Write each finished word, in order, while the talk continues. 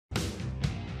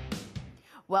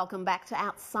Welcome back to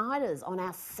Outsiders on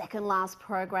our second last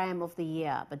program of the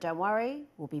year. But don't worry,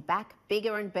 we'll be back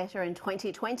bigger and better in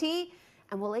 2020,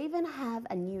 and we'll even have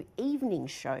a new evening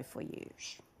show for you.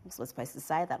 I wasn't supposed to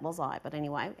say that, was I? But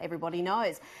anyway, everybody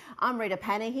knows. I'm Rita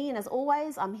Panahi, and as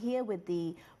always, I'm here with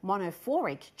the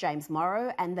monophoric James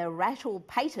Morrow and the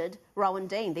rattle-pated Rowan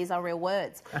Dean. These are real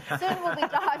words. Soon we'll be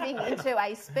diving into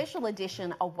a special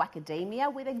edition of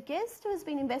Wackademia with a guest who has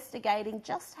been investigating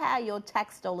just how your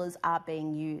tax dollars are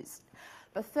being used.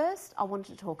 But first, I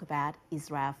wanted to talk about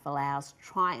Israel Folau's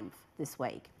triumph this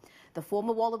week. The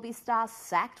former Wallaby star,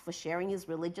 sacked for sharing his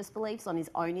religious beliefs on his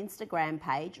own Instagram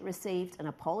page, received an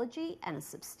apology and a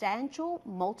substantial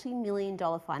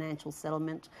multi-million-dollar financial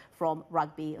settlement from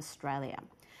Rugby Australia.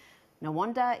 No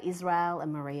wonder Israel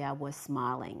and Maria were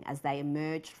smiling as they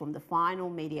emerged from the final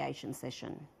mediation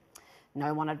session.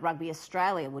 No one at Rugby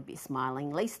Australia would be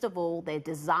smiling, least of all their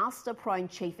disaster-prone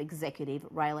chief executive,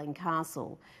 Raelene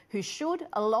Castle, who should,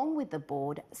 along with the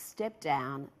board, step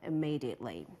down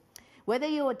immediately. Whether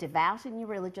you're devout in your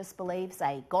religious beliefs,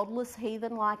 a godless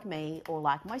heathen like me, or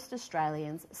like most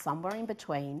Australians, somewhere in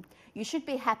between, you should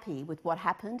be happy with what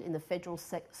happened in the Federal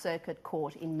Circuit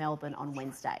Court in Melbourne on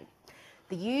Wednesday.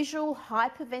 The usual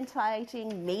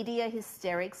hyperventilating media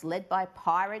hysterics led by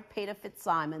pirate Peter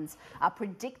Fitzsimons are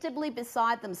predictably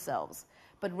beside themselves,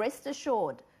 but rest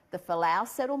assured, the Folau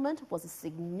settlement was a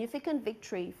significant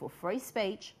victory for free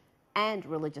speech and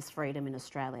religious freedom in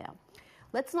Australia.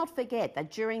 Let's not forget that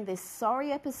during this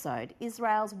sorry episode,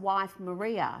 Israel's wife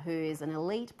Maria, who is an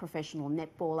elite professional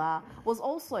netballer, was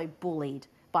also bullied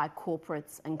by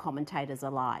corporates and commentators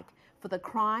alike for the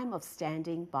crime of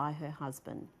standing by her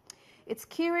husband. It's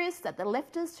curious that the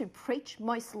leftists who preach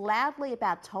most loudly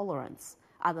about tolerance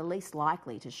are the least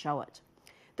likely to show it.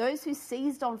 Those who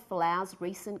seized on Folau's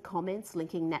recent comments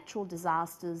linking natural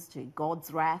disasters to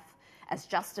God's wrath as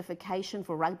justification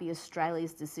for Rugby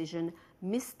Australia's decision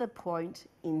missed the point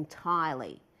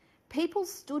entirely. People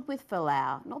stood with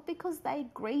Folau not because they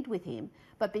agreed with him,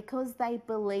 but because they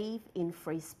believe in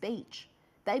free speech.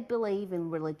 They believe in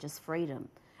religious freedom,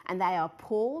 and they are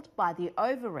appalled by the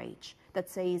overreach that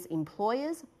sees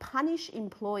employers punish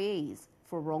employees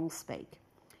for wrong speak.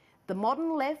 The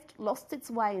modern left lost its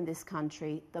way in this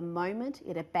country the moment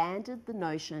it abandoned the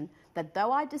notion that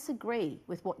though I disagree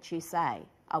with what you say,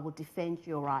 I will defend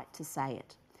your right to say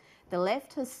it. The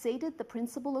left has ceded the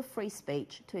principle of free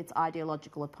speech to its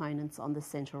ideological opponents on the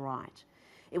centre-right.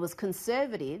 It was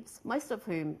conservatives, most of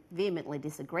whom vehemently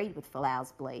disagreed with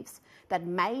Folau's beliefs, that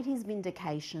made his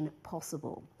vindication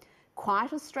possible.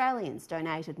 Quiet Australians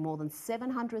donated more than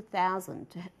 $700,000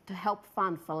 to help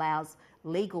fund Folau's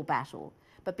legal battle.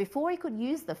 But before he could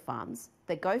use the funds,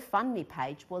 the GoFundMe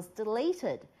page was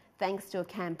deleted thanks to a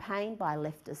campaign by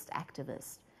leftist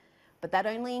activists. But that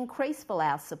only increased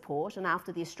Folau's support, and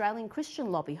after the Australian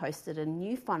Christian Lobby hosted a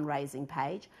new fundraising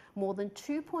page, more than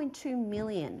 $2.2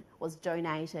 million was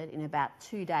donated in about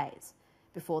 2 days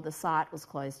before the site was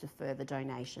closed to further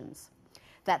donations.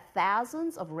 That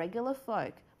thousands of regular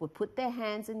folk would put their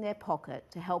hands in their pocket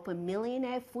to help a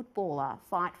millionaire footballer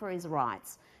fight for his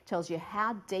rights tells you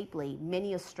how deeply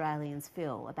many Australians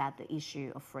feel about the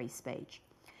issue of free speech.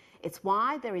 It's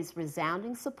why there is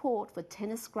resounding support for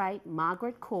tennis great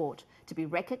Margaret Court to be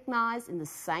recognised in the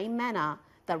same manner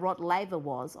that Rod Laver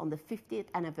was on the 50th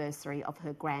anniversary of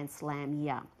her Grand Slam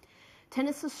year.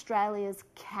 Tennis Australia's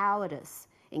cowardice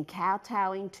in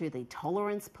kowtowing to the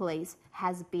tolerance police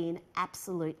has been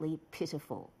absolutely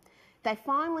pitiful. They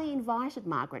finally invited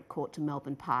Margaret Court to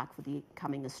Melbourne Park for the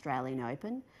coming Australian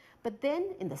Open, but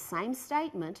then, in the same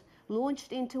statement,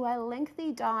 launched into a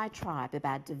lengthy diatribe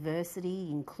about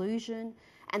diversity, inclusion,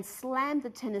 and slammed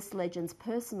the tennis legend's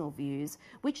personal views,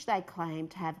 which they claimed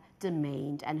to have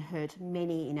demeaned and hurt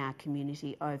many in our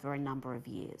community over a number of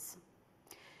years.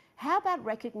 How about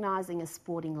recognising a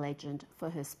sporting legend for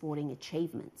her sporting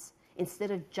achievements, instead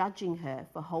of judging her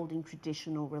for holding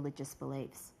traditional religious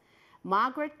beliefs?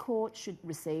 Margaret Court should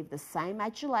receive the same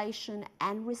adulation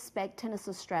and respect Tennis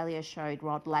Australia showed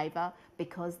Rod Laver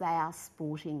because they are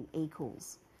sporting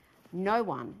equals. No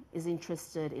one is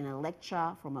interested in a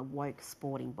lecture from a woke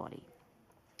sporting body.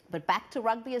 But back to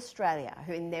Rugby Australia,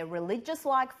 who in their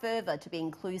religious-like fervour to be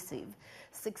inclusive,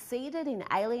 succeeded in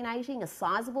alienating a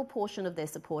sizable portion of their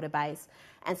supporter base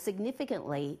and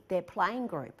significantly their playing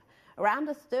group, around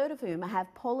a third of whom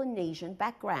have Polynesian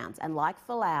backgrounds and, like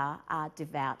Folau, are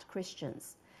devout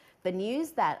Christians. The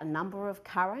news that a number of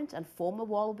current and former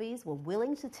Wallabies were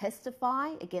willing to testify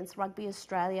against Rugby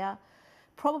Australia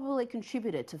probably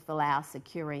contributed to Folau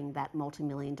securing that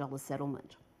multi-million-dollar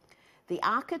settlement. The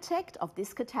architect of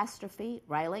this catastrophe,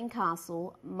 Raelene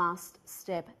Castle, must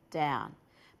step down.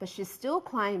 but she's still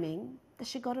claiming that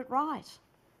she got it right.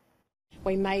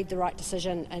 We made the right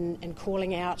decision in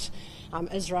calling out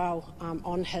Israel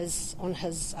on his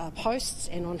posts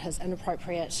and on his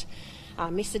inappropriate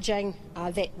messaging.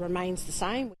 That remains the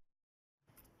same.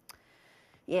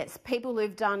 Yes, people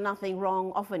who've done nothing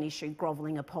wrong often issue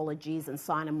grovelling apologies and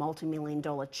sign a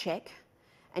multi-million-dollar cheque.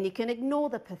 And you can ignore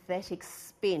the pathetic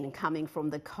spin coming from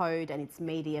the Code and its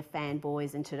media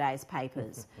fanboys in today's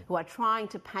papers, who are trying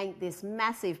to paint this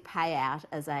massive payout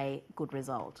as a good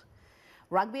result.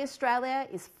 Rugby Australia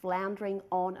is floundering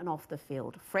on and off the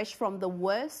field. Fresh from the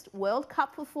worst World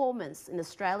Cup performance in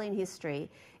Australian history,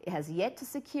 it has yet to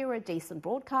secure a decent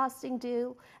broadcasting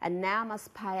deal and now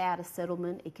must pay out a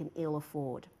settlement it can ill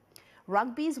afford.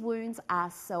 Rugby's wounds are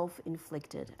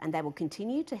self-inflicted and they will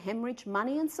continue to hemorrhage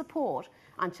money and support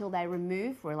until they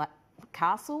remove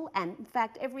Castle and, in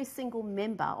fact, every single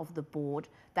member of the board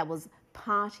that was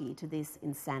party to this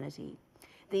insanity.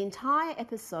 The entire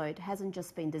episode hasn't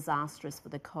just been disastrous for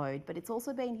the Code, but it's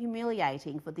also been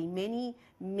humiliating for the many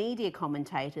media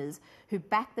commentators who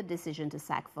backed the decision to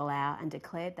sack Folau and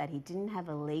declared that he didn't have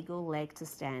a legal leg to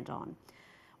stand on.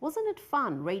 Wasn't it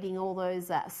fun reading all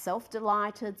those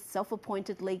self-delighted,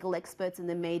 self-appointed legal experts in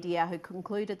the media who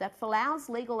concluded that Folau's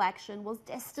legal action was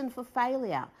destined for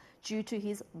failure due to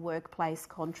his workplace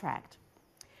contract?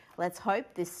 Let's hope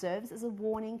this serves as a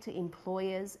warning to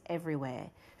employers everywhere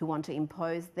who want to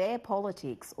impose their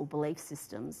politics or belief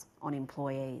systems on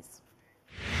employees.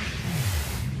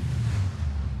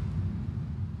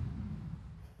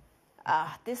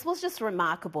 This was just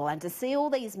remarkable, and to see all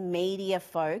these media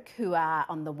folk who are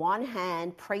on the one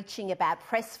hand preaching about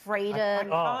press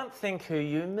freedom. I can't think who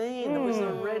you mean. There was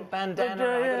a red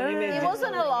bandana. He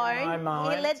wasn't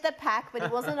alone. He led the pack, but he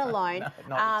wasn't alone.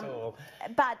 No, not at all.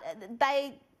 But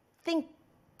they think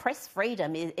press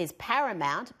freedom is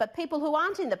paramount, but people who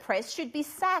aren't in the press should be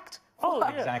sacked.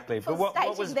 Exactly. But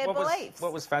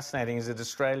what was fascinating is that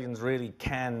Australians really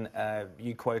can,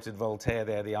 you quoted Voltaire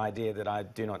there, the idea that I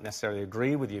do not necessarily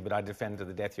agree with you, but I defend to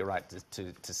the death your right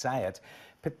to say it,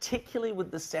 particularly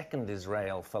with the second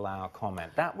Israel Folau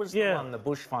comment. That was the one, the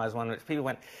bushfires one, which people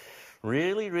went,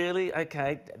 really, really?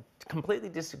 Okay, completely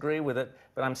disagree with it,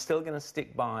 but I'm still going to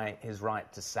stick by his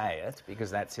right to say it because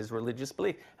that's his religious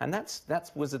belief. And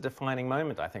that was a defining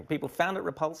moment, I think. People found it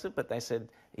repulsive, but they said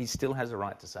he still has a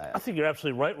right to say it. I think you're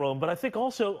absolutely right, Rowan, but I think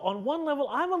also on one level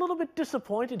I'm a little bit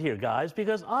disappointed here, guys,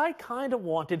 because I kind of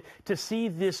wanted to see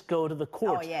this go to the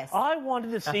courts. Oh, yes. I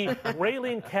wanted to see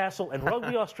Raylene Castle and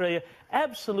Rugby Australia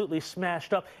absolutely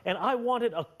smashed up, and I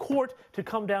wanted a court to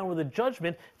come down with a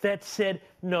judgment that said,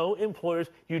 no, employers,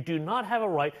 you do not have a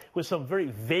right, with some very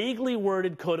vaguely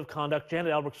worded code of conduct.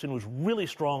 Janet Albertson was really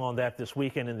strong on that this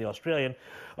weekend in the Australian.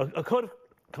 A code of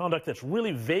conduct that's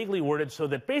really vaguely worded so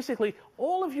that basically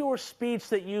all of your speech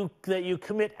that you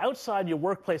commit outside your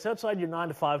workplace, outside your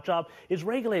 9-to-5 job, is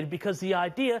regulated, because the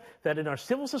idea that in our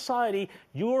civil society,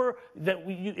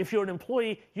 if you're an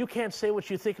employee, you can't say what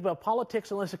you think about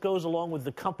politics unless it goes along with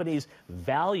the company's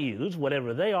values,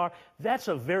 whatever they are, that's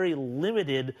a very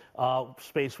limited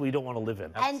space we don't want to live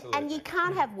in. And you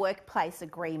can't have workplace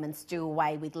agreements do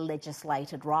away with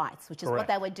legislated rights, which is what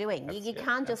they were doing. You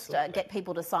can't just get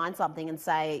people to sign something and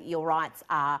say your rights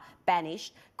are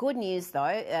banished. Good news,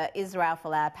 though, Israel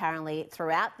Folau apparently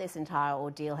throughout this entire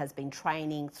ordeal has been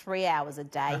training 3 hours a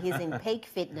day. He's in peak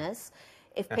fitness.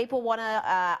 If people want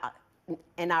to,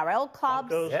 NRL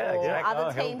clubs or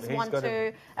other teams want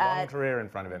to, long career in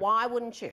front of him. Why wouldn't you?